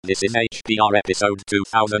This is HPR episode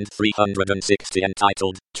 2360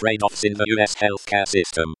 entitled Tradeoffs in the US Healthcare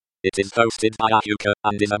System. It is hosted by Ahuka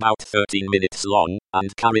and is about 13 minutes long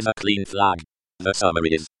and carries a clean flag. The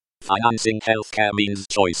summary is, financing healthcare means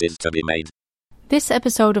choices to be made. This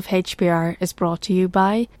episode of HPR is brought to you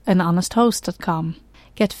by anhonesthost.com.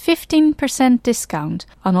 Get 15% discount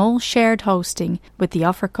on all shared hosting with the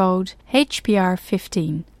offer code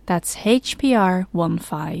HPR15. That's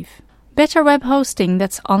HPR15. Better web hosting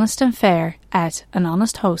that's honest and fair at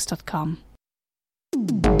anhonesthost.com.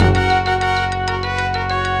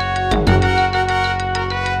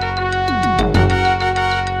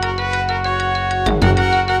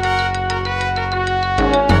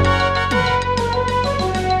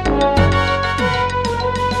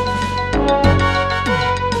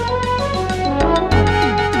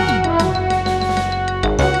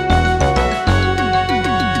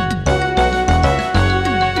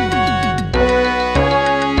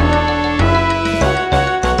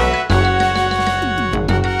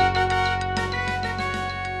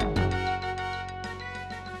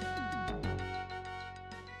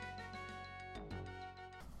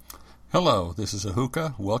 Hello, this is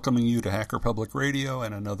Ahuka, welcoming you to Hacker Public Radio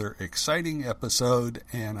and another exciting episode,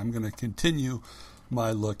 and I'm going to continue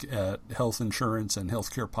my look at health insurance and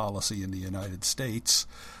healthcare policy in the United States,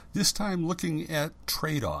 this time looking at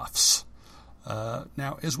trade-offs.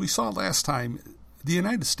 Now, as we saw last time, the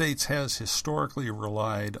United States has historically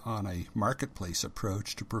relied on a marketplace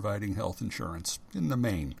approach to providing health insurance in the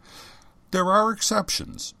main. There are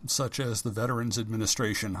exceptions, such as the Veterans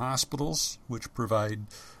Administration hospitals, which provide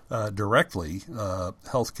directly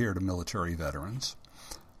health care to military veterans.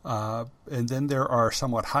 And then there are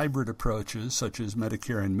somewhat hybrid approaches, such as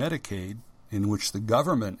Medicare and Medicaid, in which the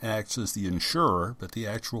government acts as the insurer, but the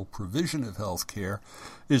actual provision of health care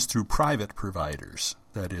is through private providers,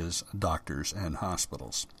 that is, doctors and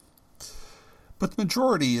hospitals. But the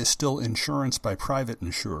majority is still insurance by private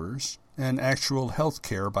insurers and actual health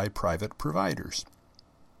care by private providers.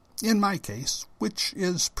 In my case, which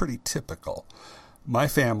is pretty typical, my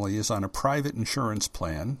family is on a private insurance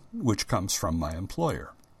plan, which comes from my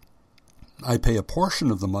employer. I pay a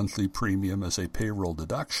portion of the monthly premium as a payroll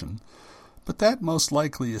deduction, but that most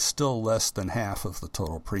likely is still less than half of the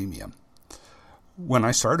total premium. When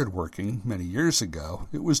I started working many years ago,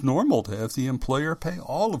 it was normal to have the employer pay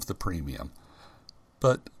all of the premium,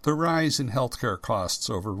 but the rise in healthcare costs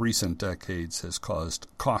over recent decades has caused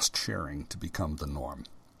cost sharing to become the norm.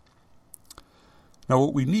 Now,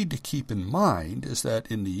 what we need to keep in mind is that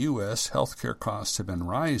in the U.S., healthcare costs have been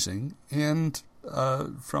rising, and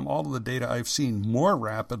from all of the data I've seen, more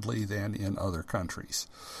rapidly than in other countries.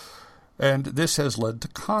 And this has led to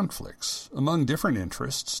conflicts among different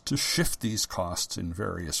interests to shift these costs in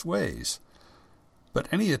various ways. But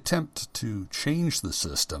any attempt to change the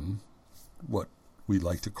system, what we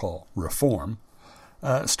like to call reform,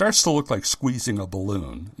 starts to look like squeezing a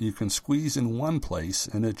balloon. You can squeeze in one place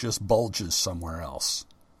and it just bulges somewhere else.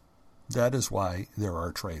 That is why there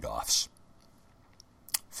are trade-offs.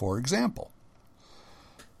 For example,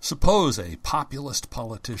 suppose a populist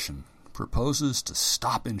politician proposes to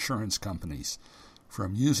stop insurance companies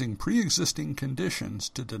from using pre-existing conditions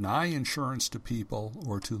to deny insurance to people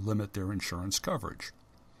or to limit their insurance coverage.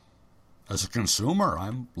 As a consumer,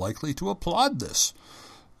 I'm likely to applaud this.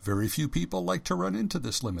 Very few people like to run into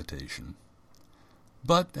this limitation.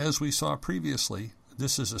 But, as we saw previously,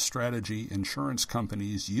 this is a strategy insurance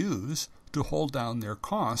companies use to hold down their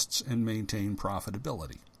costs and maintain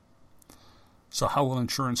profitability. So how will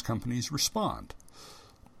insurance companies respond?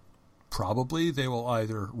 Probably they will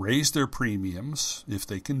either raise their premiums, if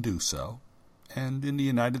they can do so, and in the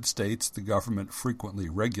United States the government frequently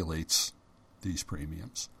regulates these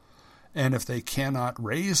premiums, and if they cannot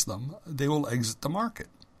raise them, they will exit the market.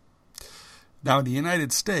 Now, in the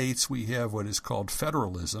United States, we have what is called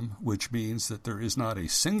federalism, which means that there is not a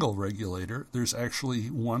single regulator. There's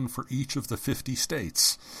actually one for each of the 50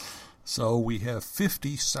 states. So we have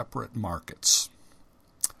 50 separate markets.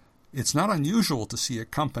 It's not unusual to see a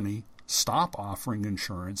company stop offering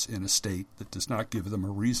insurance in a state that does not give them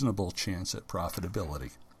a reasonable chance at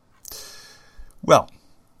profitability. Well,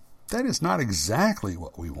 that is not exactly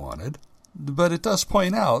what we wanted, but it does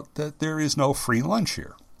point out that there is no free lunch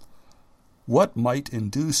here. What might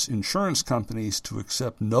induce insurance companies to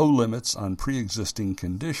accept no limits on pre-existing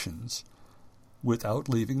conditions without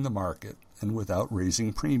leaving the market and without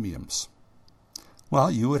raising premiums? Well,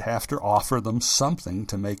 you would have to offer them something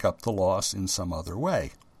to make up the loss in some other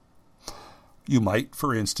way. You might,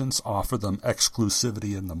 for instance, offer them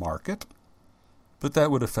exclusivity in the market, but that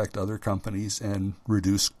would affect other companies and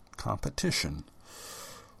reduce competition.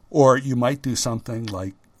 Or you might do something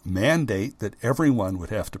like mandate that everyone would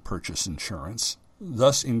have to purchase insurance,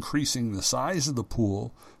 thus increasing the size of the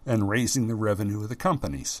pool and raising the revenue of the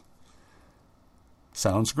companies.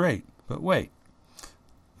 Sounds great, but wait.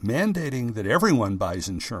 Mandating that everyone buys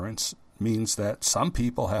insurance means that some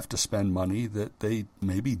people have to spend money that they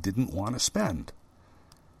maybe didn't want to spend.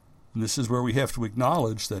 And this is where we have to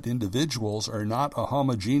acknowledge that individuals are not a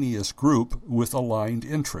homogeneous group with aligned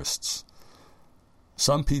interests.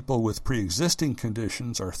 Some people with pre-existing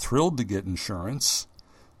conditions are thrilled to get insurance,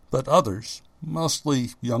 but others,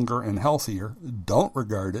 mostly younger and healthier, don't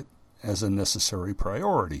regard it as a necessary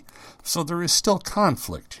priority. So there is still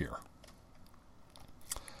conflict here.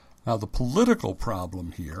 Now, the political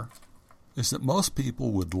problem here is that most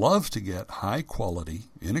people would love to get high-quality,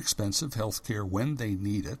 inexpensive health care when they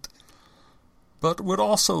need it, but would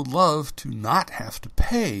also love to not have to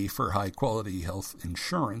pay for high-quality health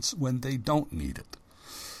insurance when they don't need it.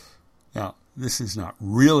 Now, this is not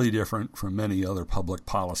really different from many other public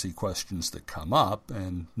policy questions that come up,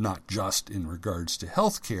 and not just in regards to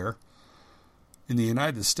health care. In the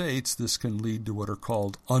United States, this can lead to what are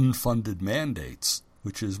called unfunded mandates,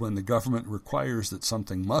 which is when the government requires that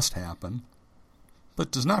something must happen, but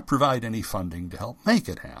does not provide any funding to help make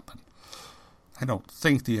it happen. I don't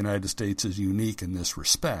think the United States is unique in this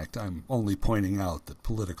respect. I'm only pointing out that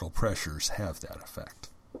political pressures have that effect.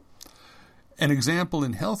 An example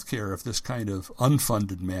in healthcare of this kind of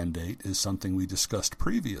unfunded mandate is something we discussed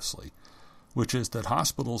previously, which is that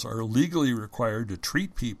hospitals are legally required to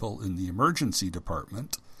treat people in the emergency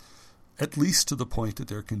department, at least to the point that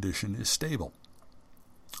their condition is stable.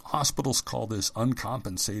 Hospitals call this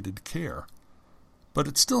uncompensated care, but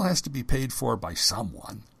it still has to be paid for by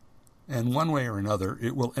someone, and one way or another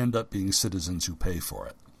it will end up being citizens who pay for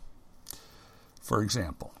it. For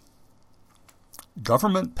example,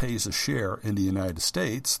 government pays a share in the United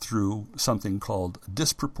States through something called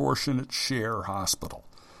Disproportionate Share Hospital,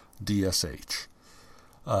 DSH,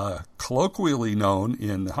 colloquially known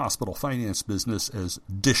in the hospital finance business as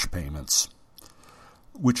dish payments,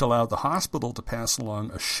 which allow the hospital to pass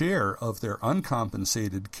along a share of their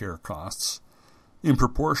uncompensated care costs in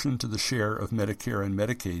proportion to the share of Medicare and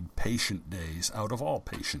Medicaid patient days out of all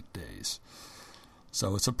patient days.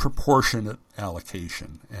 So it's a proportionate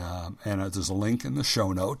allocation. And there's a link in the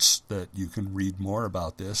show notes that you can read more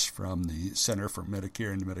about this from the Center for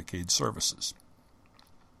Medicare and Medicaid Services.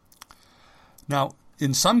 Now,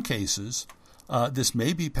 in some cases, this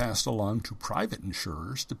may be passed along to private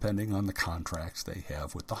insurers depending on the contracts they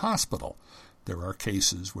have with the hospital. There are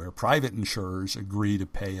cases where private insurers agree to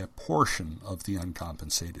pay a portion of the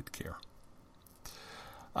uncompensated care.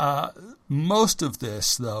 Most of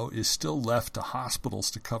this, though, is still left to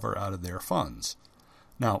hospitals to cover out of their funds.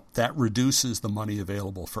 Now, that reduces the money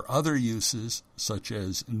available for other uses, such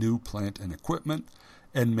as new plant and equipment,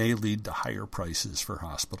 and may lead to higher prices for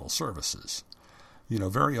hospital services.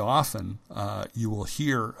 Very often you will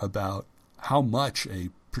hear about how much a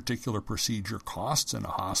particular procedure costs in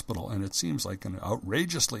a hospital, and it seems like an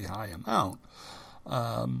outrageously high amount.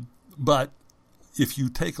 But if you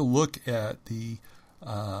take a look at the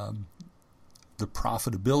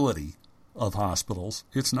profitability of hospitals,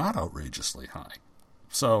 it's not outrageously high.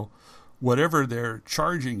 So whatever they're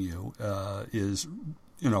charging you is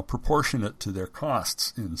proportionate to their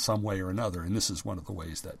costs in some way or another, and this is one of the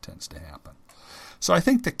ways that tends to happen. So I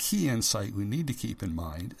think the key insight we need to keep in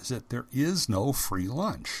mind is that there is no free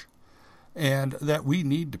lunch, and that we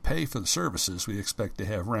need to pay for the services we expect to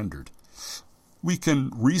have rendered. We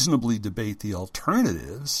can reasonably debate the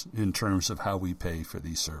alternatives in terms of how we pay for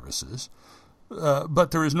these services,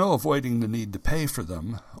 but there is no avoiding the need to pay for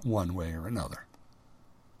them one way or another.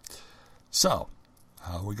 So,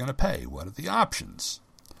 how are we going to pay? What are the options?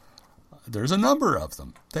 There's a number of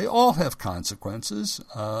them. They all have consequences.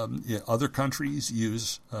 Other countries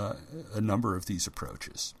use a number of these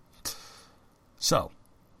approaches. So,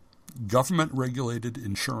 government-regulated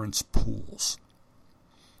insurance pools.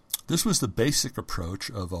 This was the basic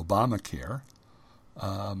approach of Obamacare,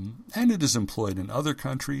 and it is employed in other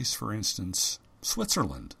countries. For instance,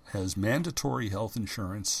 Switzerland has mandatory health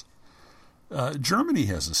insurance. Germany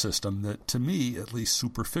has a system that, to me, at least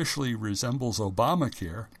superficially resembles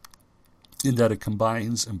Obamacare, in that it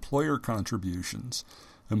combines employer contributions,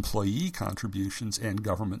 employee contributions, and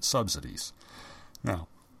government subsidies. Now,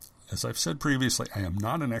 as I've said previously, I am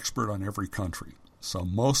not an expert on every country, so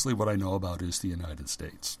mostly what I know about is the United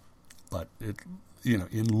States. But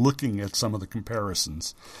in looking at some of the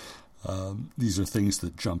comparisons, these are things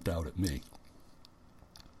that jumped out at me.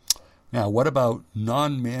 Now, what about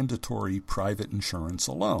non-mandatory private insurance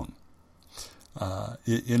alone?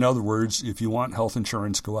 In other words, if you want health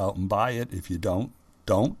insurance, go out and buy it. If you don't,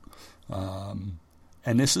 don't.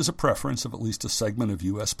 And this is a preference of at least a segment of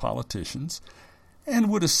U.S. politicians, and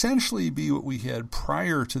would essentially be what we had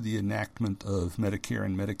prior to the enactment of Medicare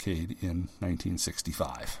and Medicaid in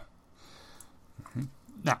 1965.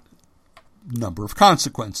 Now, number of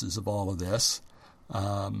consequences of all of this.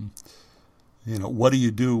 What do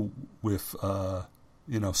you do with,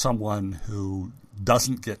 someone who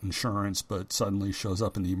doesn't get insurance but suddenly shows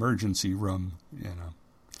up in the emergency room?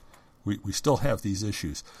 We still have these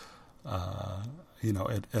issues.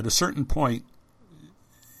 At a certain point,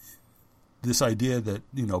 this idea that,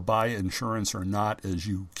 buy insurance or not as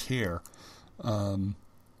you care,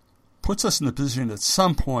 puts us in the position at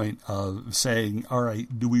some point of saying, all right,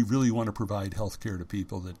 do we really want to provide health care to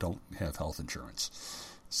people that don't have health insurance?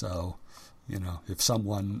 So, if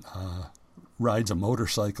someone rides a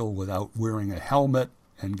motorcycle without wearing a helmet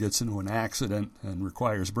and gets into an accident and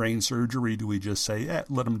requires brain surgery, do we just say,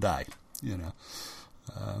 let them die?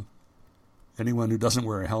 Anyone who doesn't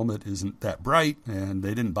wear a helmet isn't that bright, and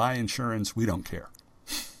they didn't buy insurance, we don't care.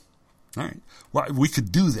 All right. Well, we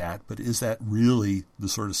could do that, but is that really the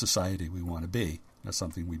sort of society we want to be? That's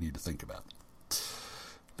something we need to think about.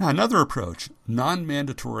 Now, another approach,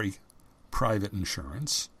 non-mandatory private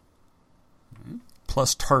insurance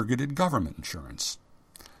plus targeted government insurance.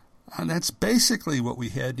 And that's basically what we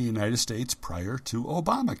had in the United States prior to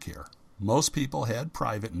Obamacare. Most people had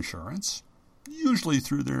private insurance, usually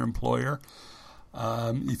through their employer.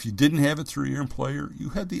 If you didn't have it through your employer, you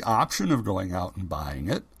had the option of going out and buying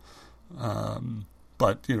it.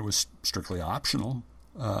 But it was strictly optional.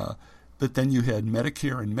 But then you had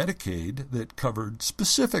Medicare and Medicaid that covered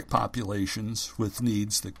specific populations with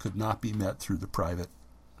needs that could not be met through the private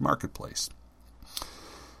marketplace.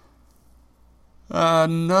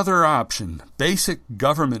 Another option, basic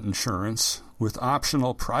government insurance with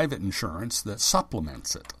optional private insurance that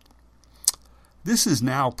supplements it. This is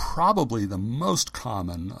now probably the most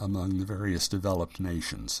common among the various developed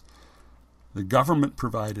nations. The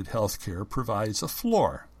government-provided health care provides a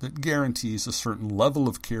floor that guarantees a certain level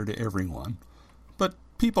of care to everyone, but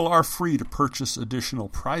people are free to purchase additional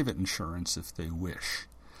private insurance if they wish.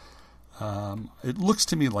 It looks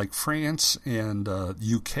to me like France and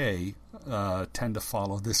UK tend to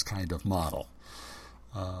follow this kind of model.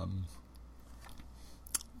 And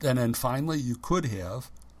then finally, you could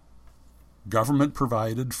have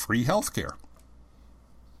government-provided free health care.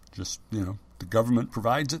 Just, the government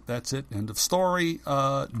provides it, that's it, end of story.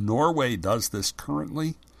 Norway does this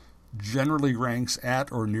currently, generally ranks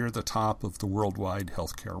at or near the top of the worldwide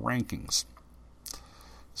healthcare rankings.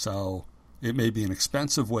 So it may be an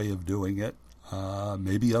expensive way of doing it.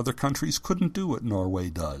 Maybe other countries couldn't do what Norway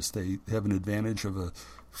does. They have an advantage of a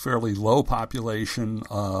fairly low population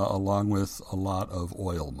along with a lot of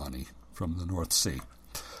oil money from the North Sea.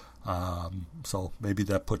 So maybe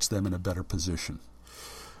that puts them in a better position.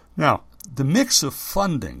 Now, the mix of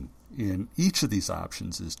funding in each of these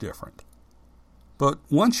options is different. But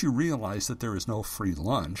once you realize that there is no free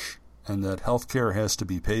lunch and that healthcare has to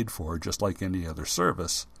be paid for just like any other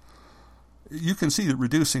service, you can see that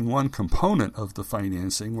reducing one component of the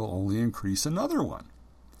financing will only increase another one.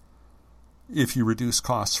 If you reduce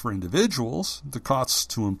costs for individuals, the costs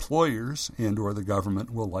to employers and or the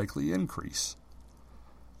government will likely increase.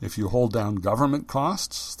 If you hold down government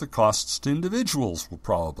costs, the costs to individuals will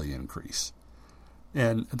probably increase.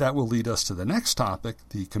 And that will lead us to the next topic,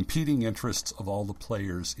 the competing interests of all the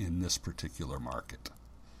players in this particular market.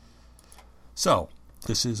 So,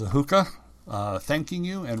 this is Ahuka, thanking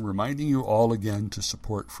you and reminding you all again to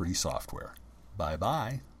support free software.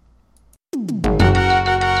 Bye-bye.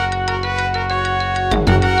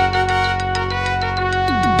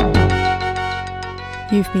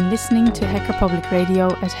 You've been listening to Hacker Public Radio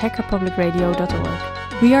at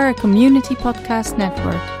hackerpublicradio.org. We are a community podcast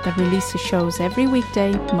network that releases shows every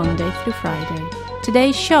weekday, Monday through Friday.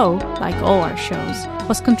 Today's show, like all our shows,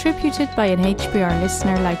 was contributed by an HPR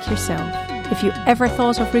listener like yourself. If you ever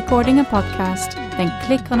thought of recording a podcast, then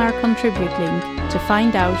click on our contribute link to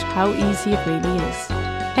find out how easy it really is.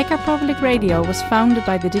 Hacker Public Radio was founded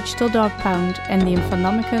by the Digital Dog Pound and the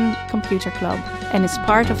Infonomicon Computer Club and is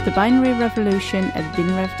part of the binary revolution at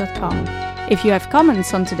binrev.com. If you have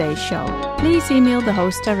comments on today's show, please email the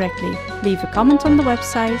host directly, leave a comment on the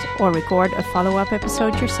website, or record a follow-up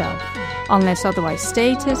episode yourself. Unless otherwise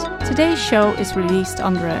stated, today's show is released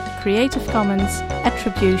under a Creative Commons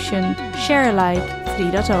Attribution Share Alike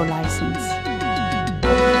 3.0 license.